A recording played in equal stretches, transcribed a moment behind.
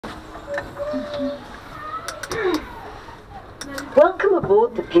Welcome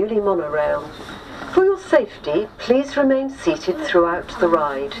aboard the Beaulieu Monorail. For your safety, please remain seated throughout the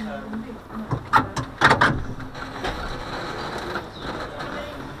ride.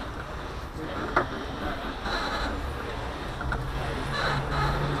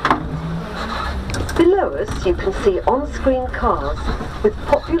 Below us you can see on-screen cars with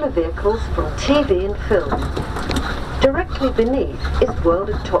popular vehicles from TV and film. Directly beneath is World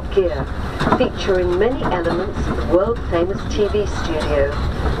of Top Gear, featuring many elements of the world-famous TV studio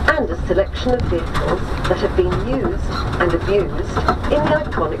and a selection of vehicles that have been used and abused in the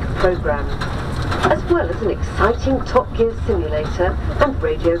iconic programme, as well as an exciting Top Gear simulator and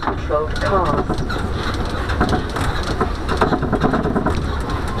radio-controlled cars.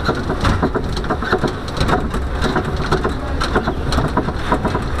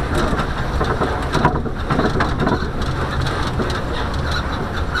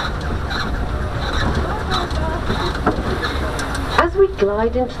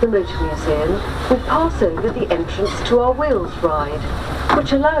 Glide into the Motor Museum, we pass over the entrance to our Wheels ride,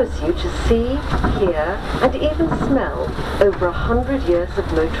 which allows you to see, hear and even smell over 100 years of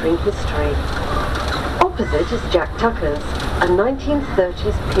motoring history. Opposite is Jack Tucker's, a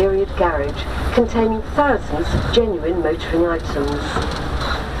 1930s period garage containing thousands of genuine motoring items.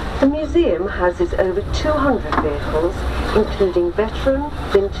 The museum houses over 200 vehicles, including veteran,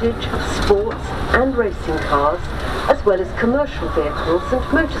 vintage, sports and racing cars, as well as commercial vehicles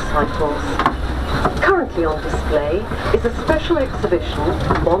and motorcycles. Currently on display is a special exhibition,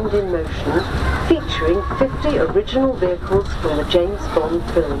 Bond in Motion, featuring 50 original vehicles from the James Bond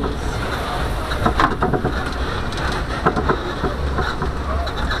films.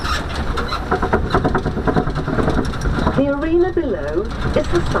 The arena below is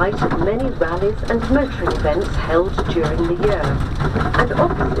the site of many rallies and motoring events held during the year, and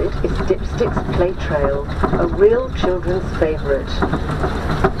opposite is Dipstick's Play Trail, a real children's favourite.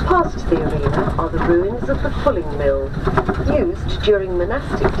 Past the arena are the ruins of the fulling mill, used during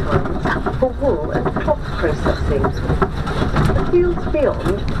monastic times for wool and cloth processing. The fields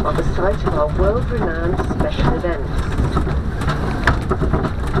beyond are the site of our world-renowned special events.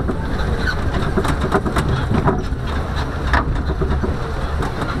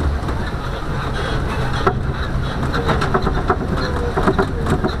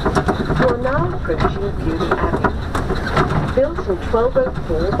 Approaching Beaulieu Abbey. Built in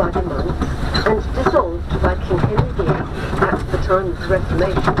 1204 by the monks and dissolved by King Henry VIII at the time of the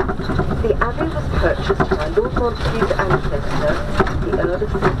Reformation, the abbey was purchased by Lord Montague's ancestor, the Earl of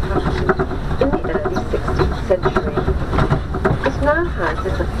St. Patrick, in the early 16th century. It now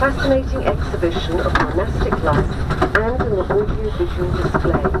houses a fascinating exhibition of monastic life and an audio-visual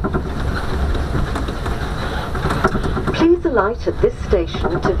display. Please alight at this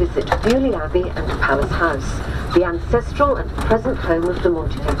station to visit Beaulieu Abbey and Palace House, the ancestral and present home of the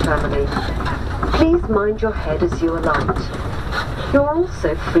Montague family. Please mind your head as you alight. You're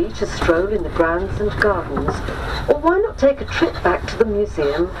also free to stroll in the grounds and gardens, or why not take a trip back to the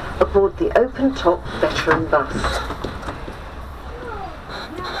museum aboard the open-top veteran bus.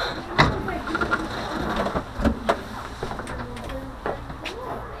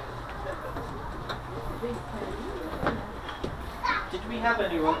 Did we have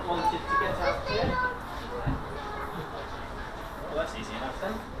anyone wanted to get out here? Well, that's easy enough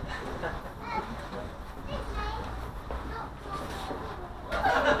then.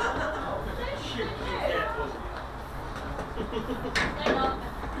 Shoot, be careful.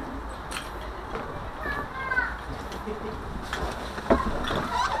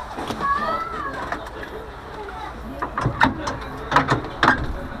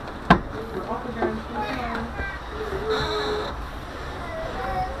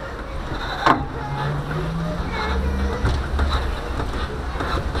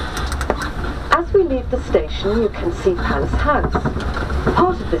 As we leave the station, you can see Palace House.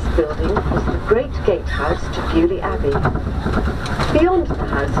 Part of this building is the Great Gatehouse to Beaulieu Abbey. Beyond the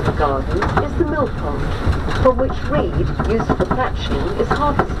house and gardens is the mill pond, from which reed used for thatching is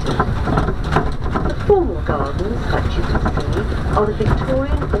harvested. The formal gardens that you can see are the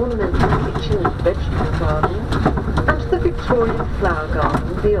Victorian ornamental kitchen and vegetable garden and the Victorian flower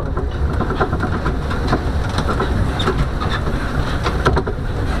garden beyond.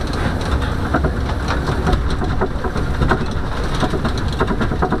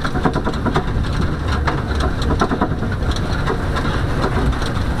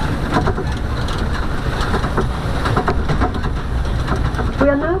 We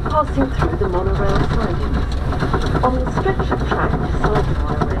are now passing through the monorail sidings. On the stretch of track beside the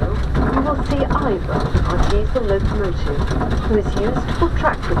monorail, you will see Ivor, our diesel locomotive, who is used for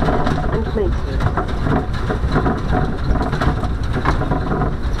track repairs relatives.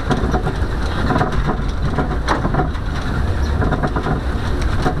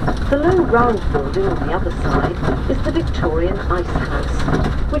 The low round building on the other side is the Victorian Ice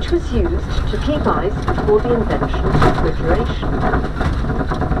House, which was used to keep ice before the invention of refrigeration.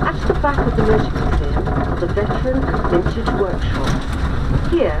 At the back of the Motor Museum are the veteran and vintage workshops.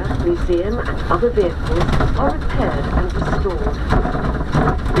 Here, museum and other vehicles are repaired and restored.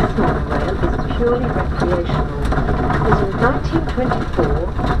 This monorail is purely recreational, but in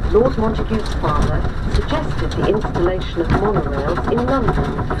 1924, Lord Montagu's father suggested the installation of monorails in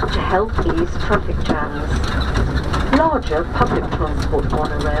London to help ease traffic jams. Larger public transport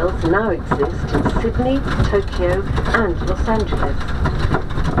monorails now exist in Sydney, Tokyo and Los Angeles.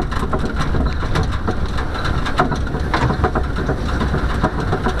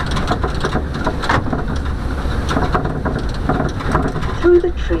 Through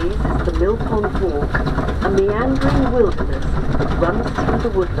the trees is the Mill Pond Walk, a meandering wilderness that runs through the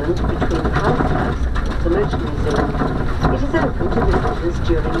woodland between Palace House and the Motor Museum. It is open to visitors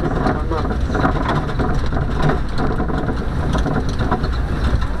during the summer months.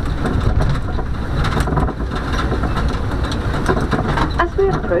 As we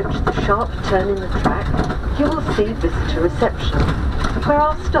approach the sharp turn in the track, you will see visitor reception, where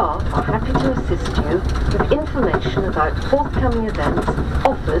our staff are happy to assist you with information about forthcoming events,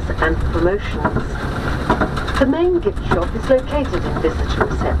 offers and promotions. The main gift shop is located in visitor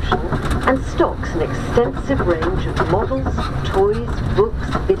reception and stocks an extensive range of models, toys, books,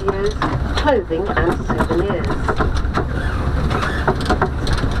 videos, clothing and souvenirs.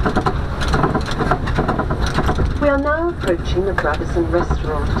 We are now approaching the Brabazon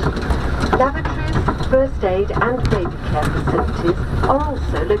restaurant. Lavatories, first aid and baby care facilities are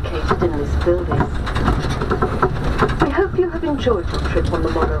also located in this building. We hope you have enjoyed your trip on the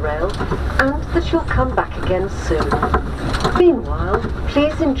monorail and that you'll come back again soon. Meanwhile,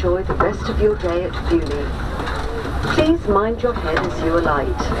 please enjoy the rest of your day at Beaulieu. Please mind your head as you alight.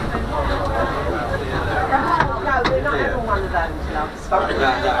 No, we're not having one of those, love.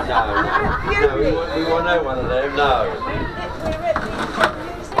 No, we want no one of them, no. We're